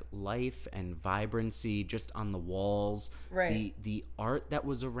like life and vibrancy just on the walls. Right. The art that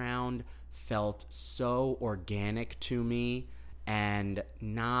was around felt so organic to me and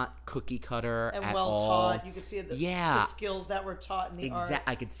not cookie cutter and at well all. Taught. You could see the skills that were taught in the art.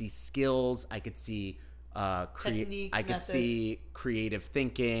 I could see skills. I could see techniques. I could methods. see creative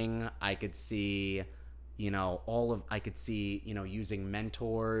thinking. I could see, I could see, using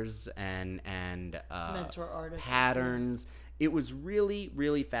mentors and mentor artists patterns. It was really,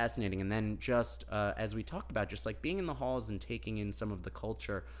 really fascinating. And then just as we talked about, just like being in the halls and taking in some of the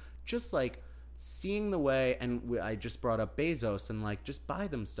culture, just like seeing the way, and I just brought up Bezos and like just buy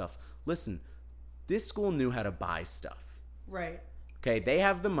them stuff. Listen, this school knew how to buy stuff. Right. Okay, they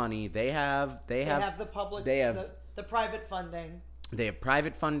have the money. They have the public. They have the private funding. They have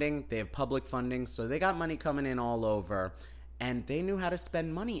private funding. They have public funding. So they got money coming in all over, and they knew how to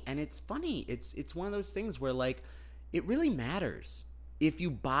spend money. And it's funny. It's one of those things where like it really matters if you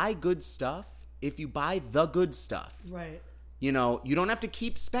buy good stuff. If you buy the good stuff. Right. You don't have to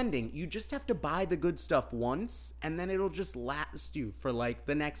keep spending. You just have to buy the good stuff once, and then it'll just last you for like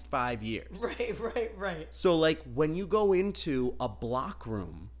the next 5 years. Right. So like when you go into a block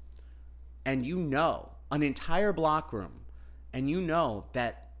room and an entire block room, and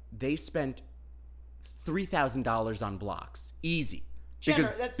that they spent $3,000 on blocks. Easy.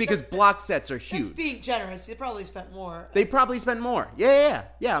 Because block sets are huge. That's being generous. They probably spent more. They probably spent more. Yeah.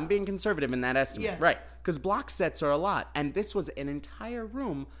 I'm being conservative in that estimate. Yes. Right. Because block sets are a lot. And this was an entire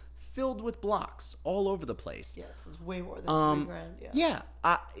room filled with blocks all over the place. Yes, it's way more than $3,000. Yeah.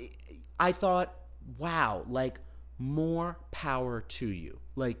 I thought, wow, like, more power to you.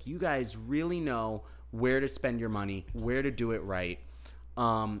 Like, you guys really know where to spend your money, where to do it right.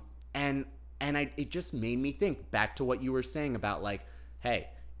 It just made me think back to what you were saying about, like, hey,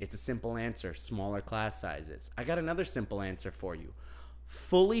 it's a simple answer, smaller class sizes. I got another simple answer for you.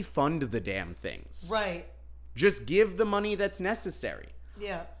 Fully fund the damn things. Right. Just give the money that's necessary.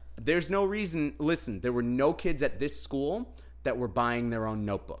 Yeah. There's no reason, listen, there were no kids at this school that were buying their own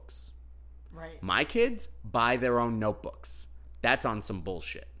notebooks. Right. My kids buy their own notebooks. That's on some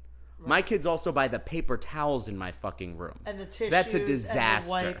bullshit. Right. My kids also buy the paper towels in my fucking room. And the tissues. That's a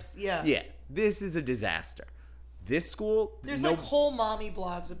disaster. And the wipes. Yeah. Yeah. This is a disaster. This school... There's like whole mommy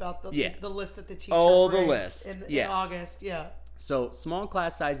blogs about the list that the teacher brings the list. In August. Yeah. So small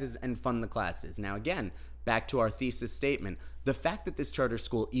class sizes and fund the classes. Now again, back to our thesis statement. The fact that this charter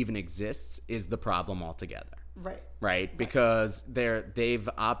school even exists is the problem altogether. Right? Because they've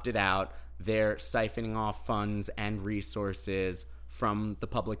opted out. They're siphoning off funds and resources from the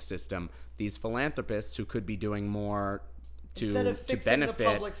public system. These philanthropists who could be doing more to benefit the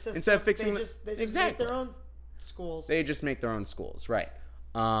public system, instead of fixing they just make their own schools. They just make their own schools, right?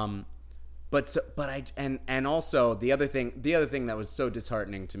 Also the other thing that was so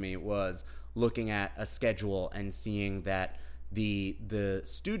disheartening to me was looking at a schedule and seeing that the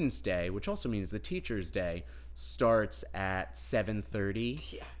students' day, which also means the teachers' day, starts at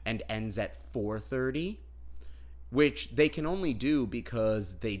 7:30 and ends at 4:30, which they can only do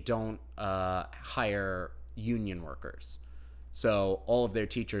because they don't hire union workers. So all of their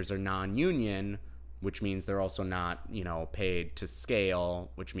teachers are non-union, which means they're also not, paid to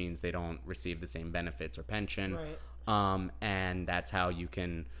scale, which means they don't receive the same benefits or pension. Right. And that's how you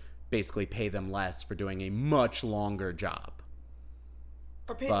can basically pay them less for doing a much longer job.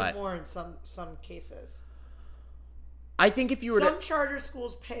 Or pay them more in some cases. I think if you were some charter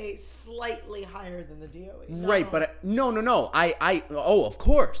schools pay slightly higher than the DOE. Right, but no. Of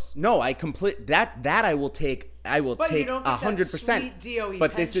course. No, I complete that I will take. I will take 100%.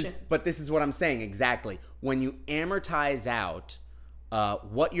 But pension. this is what I'm saying exactly. When you amortize out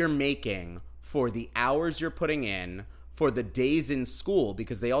what you're making for the hours you're putting in, for the days in school,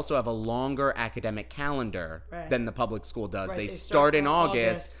 because they also have a longer academic calendar than the public school does. Right, they start in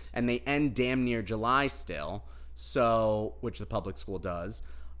August and they end damn near July still. So, which the public school does.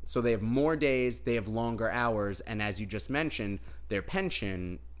 So they have more days, they have longer hours, and as you just mentioned, their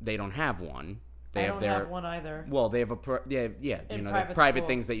pension, they don't have one. They don't have one either. Well, they have private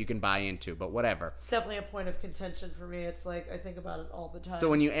things that you can buy into, but whatever. It's definitely a point of contention for me. It's like I think about it all the time. So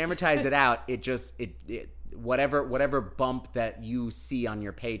when you amortize it out, it just whatever bump that you see on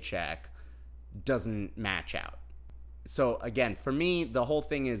your paycheck doesn't match out. So again, for me, the whole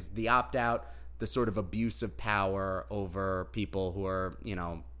thing is the opt-out, the sort of abuse of power over people who are,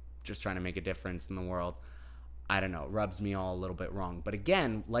 just trying to make a difference in the world. I don't know, rubs me all a little bit wrong. But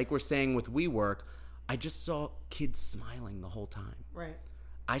again, like we're saying with WeWork, I just saw kids smiling the whole time. Right.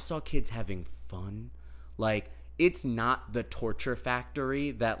 I saw kids having fun. Like, it's not the torture factory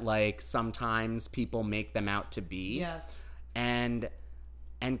that, like, sometimes people make them out to be. Yes. And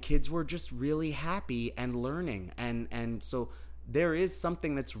kids were just really happy and learning. And so there is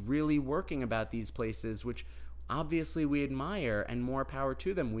something that's really working about these places, which obviously we admire, and more power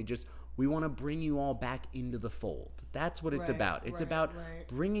to them. We want to bring you all back into the fold. That's what it's about. It's about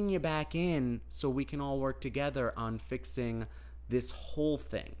bringing you back in so we can all work together on fixing this whole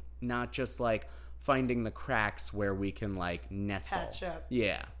thing, not just like finding the cracks where we can like nestle. Patch up.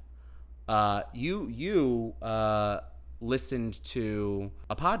 Yeah. You listened to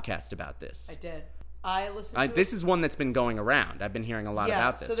a podcast about this. I did. I listened to this is one that's been going around. I've been hearing a lot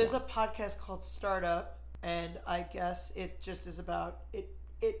about this. So there's a podcast called Startup, and I guess it just is about it.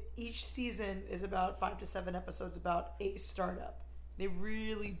 Each season is about 5 to 7 episodes about a startup. They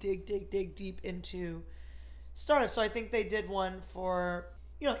really dig deep into startups. So I think they did one for,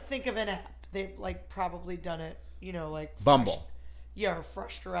 think of an app. They've like probably done it, like Bumble. Or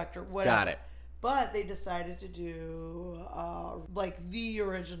Fresh Direct or whatever. Got it. But they decided to do like the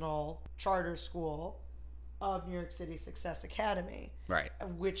original charter school of New York City Success Academy. Right.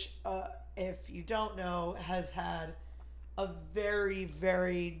 Which, if you don't know, has had a very,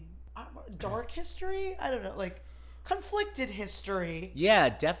 very dark history. I don't know, like conflicted history.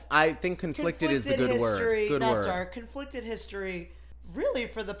 Yeah, I think conflicted is the good word. Good not word. Dark. Conflicted history, really,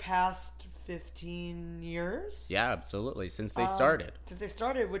 for the past 15 years. Yeah, absolutely. Since they started.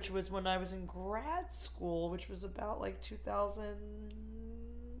 Which was when I was in grad school, which was about like 2000,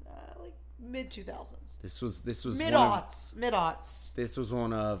 like mid 2000s. This was mid-aughts. This was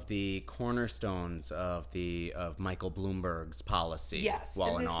one of the cornerstones of Michael Bloomberg's policy. Yes,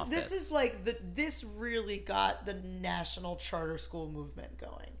 while in office. This is like this really got the national charter school movement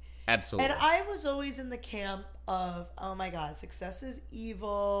going. Absolutely. And I was always in the camp of, oh my God, success is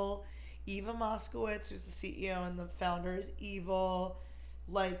evil. Eva Moskowitz, who's the CEO and the founder, is evil.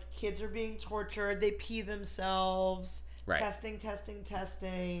 Like, kids are being tortured. They pee themselves. Right.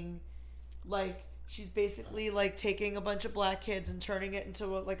 Testing. Like, she's basically, like, taking a bunch of black kids and turning it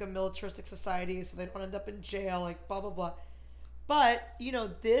into, a militaristic society so they don't end up in jail, like, blah, blah, blah. But,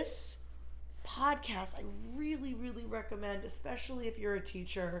 this podcast, I really, really recommend, especially if you're a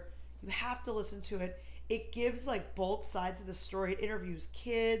teacher. You have to listen to it. It gives, like, both sides of the story. It interviews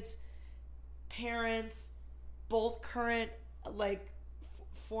kids, parents, both current, like,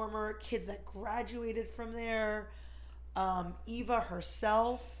 former kids that graduated from there. Eva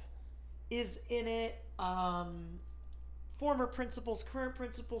herself is in it. Former principals, current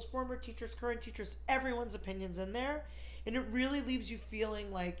principals, former teachers, current teachers, everyone's opinions in there. And it really leaves you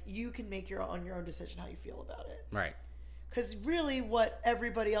feeling like you can make your own decision how you feel about it. Right. Because really what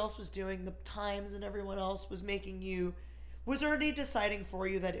everybody else was doing, the Times and everyone else was was already deciding for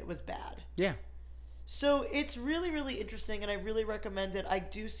you that it was bad. Yeah. So it's really, really interesting, and I really recommend it. I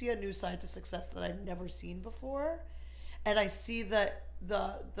do see a new side to success that I've never seen before. And I see the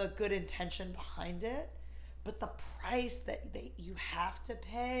good intention behind it. But the price that you have to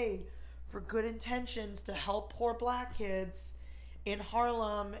pay for good intentions to help poor black kids in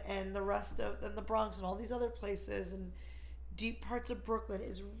Harlem and the rest of the Bronx and all these other places and deep parts of Brooklyn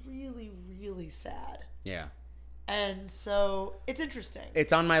is really, really sad. Yeah. And so it's interesting.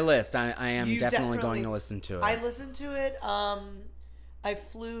 It's on my list. I am definitely going to listen to it. I listened to it. I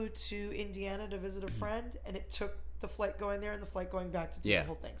flew to Indiana to visit a friend, and it took the flight going there and the flight going back to do the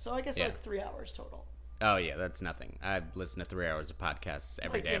whole thing. So I guess like 3 hours total. Oh yeah, that's nothing. I've listened to 3 hours of podcasts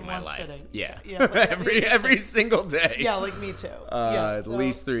every day of my life. Sitting. Yeah, like every single day. Yeah, like me too. At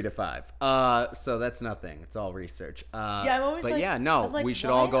least 3 to 5. So that's nothing. It's all research. I'm always but like, yeah, no, like, we should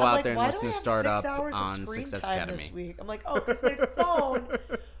all go out there and listen to Startup 6 hours on of screen Success time Academy this week. I'm like, oh, because my phone.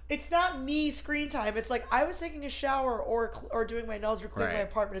 It's not me screen time. It's like I was taking a shower or doing my nails or cleaning my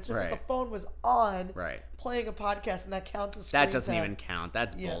apartment. It's just that the phone was on, playing a podcast, and that counts as screen time. That doesn't even count.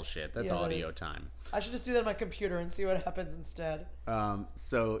 That's bullshit. That's audio time. I should just do that on my computer and see what happens instead.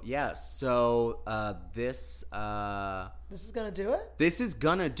 So this is gonna do it. This is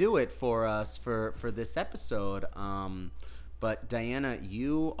gonna do it for us for this episode. But Diana,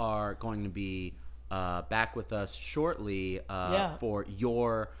 you are going to be back with us shortly for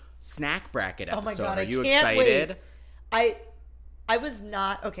your snack bracket episode. Oh my God, are you can't excited? Wait. I was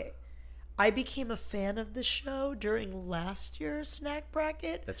not okay. I became a fan of the show during last year's snack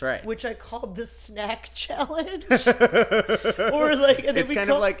bracket. That's right. Which I called the snack challenge. Or like it's kind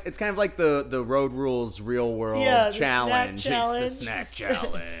of like the Road Rules Real World challenge. It's the snack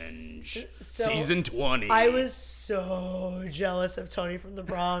challenge. So Season 20. I was so jealous of Tony from the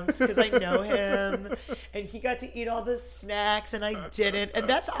Bronx because I know him and he got to eat all the snacks and I didn't. And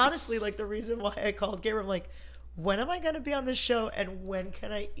that's honestly like the reason why I called Gabriel. I'm like, when am I going to be on this show and when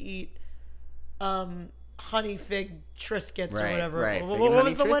can I eat honey fig Triscuits or whatever. Right. What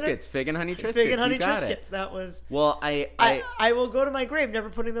was the winner? Fig and honey Triscuits. Fig and honey you got Triscuits. It. That was. Well, I will go to my grave never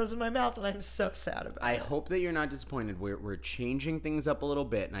putting those in my mouth, and I'm so sad about it. I hope that you're not disappointed. We're changing things up a little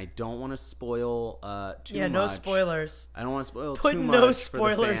bit, and I don't want to spoil too much. Yeah, no spoilers. I don't want to spoil Put too much. Put no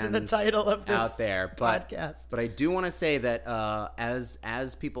spoilers in the title of this out there, podcast. But I do want to say that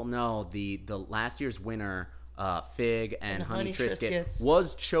as people know, the last year's winner, Fig and honey Triscuit,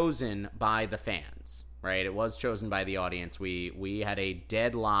 was chosen by the fans. Right, it was chosen by the audience. We had a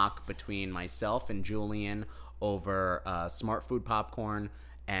deadlock between myself and Julian over Smart Food Popcorn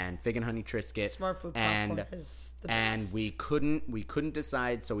and Fig and Honey Triscuit. Smart Food Popcorn is the best. And we couldn't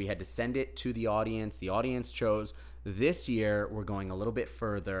decide, so we had to send it to the audience. The audience chose. This year, we're going a little bit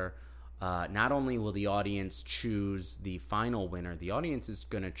further. Not only will the audience choose the final winner, the audience is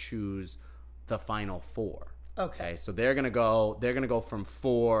going to choose the final 4. Okay, so they're gonna go from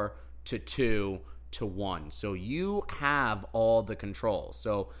 4 to 2 to 1. So you have all the control.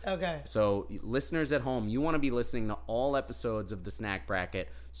 So listeners at home, you want to be listening to all episodes of the Snack Bracket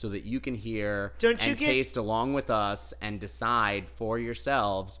so that you can hear taste along with us and decide for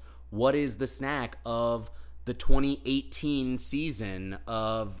yourselves what is the snack of the 2018 season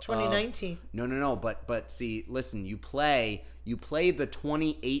of 2019. No. But see, listen, you play the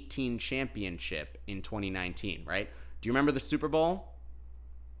 2018 championship in 2019, right? Do you remember the Super Bowl?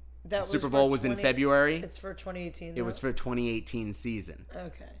 The Super Bowl was in February. It's for 2018. It was for 2018 season.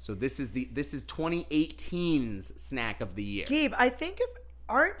 Okay. So this is 2018's snack of the year. Gabe, I think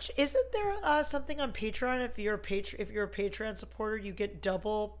isn't there something on Patreon if you're a Patreon supporter, you get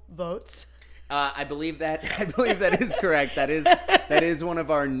double votes? I believe that is correct. That is one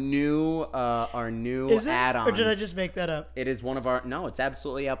of our new is it? add-ons. Or did I just make that up? It is one of our it's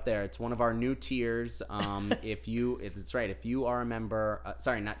absolutely up there. It's one of our new tiers. If you are a member,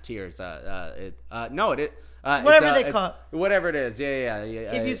 sorry, not tiers. Whatever they call it. Whatever it is. Yeah.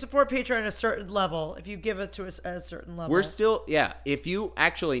 If you support Patreon at a certain level, if you give it to us at a certain level, we're still If you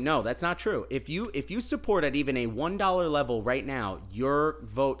actually no, that's not true. If you support at even a $1 level right now, your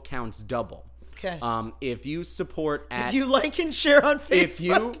vote counts double. Okay. If you support if you like and share on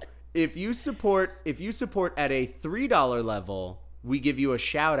Facebook, if you support at a $3 level, we give you a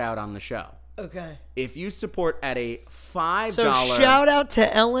shout out on the show. Okay. If you support at a $5, so shout out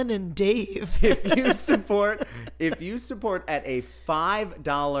to Ellen and Dave. if you support at a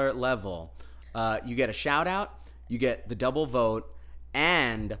 $5 level, you get a shout out, you get the double vote,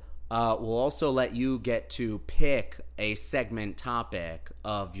 and we'll also let you get to pick a segment topic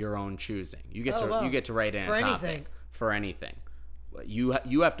of your own choosing. You get to write in a topic for anything. You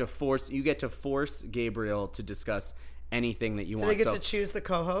get to force Gabriel to discuss anything that you want. Do they get to choose the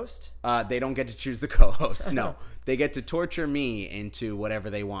co-host? They don't get to choose the co-host. No, they get to torture me into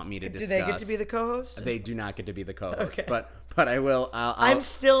whatever they want me to discuss. Do they get to be the co-host? They do not get to be the co-host. Okay. But I will. I'm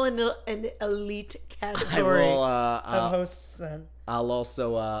still in an elite category of hosts. Then I'll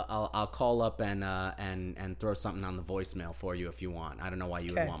also I'll call up and throw something on the voicemail for you if you want. I don't know why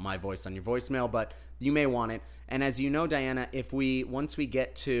you would want my voice on your voicemail, but you may want it. And as you know, Diana, once we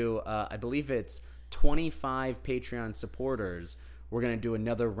get to I believe it's 25 Patreon supporters, we're going to do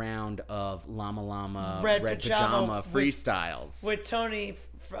another round of Llama Llama Red Pajama freestyles with Tony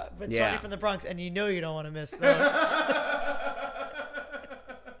from the Bronx, and you don't want to miss those.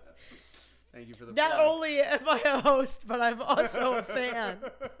 Thank you for the Not plug. only am I a host, but I'm also a fan.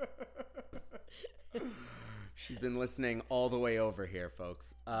 She's been listening all the way over here,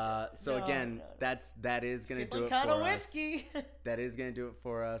 folks. That is going to do it for us. Whiskey. That is going to do it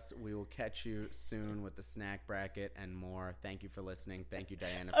for us. We will catch you soon with the snack bracket and more. Thank you for listening. Thank you,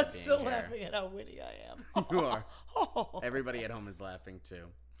 Diana, for being here. I'm still laughing at how witty I am. You are. Everybody at home is laughing too.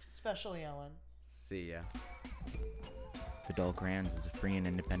 Especially Ellen. See ya. The Dull Crayons is a free and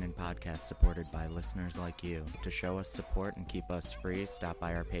independent podcast supported by listeners like you. To show us support and keep us free, stop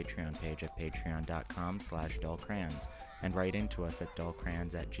by our Patreon page at patreon.com/dullcrayons and write into us at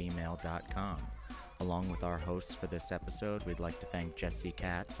dullcrayons@gmail.com. Along with our hosts for this episode, we'd like to thank Jesse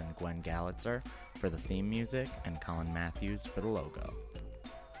Katz and Gwen Gallitzer for the theme music and Colin Matthews for the logo.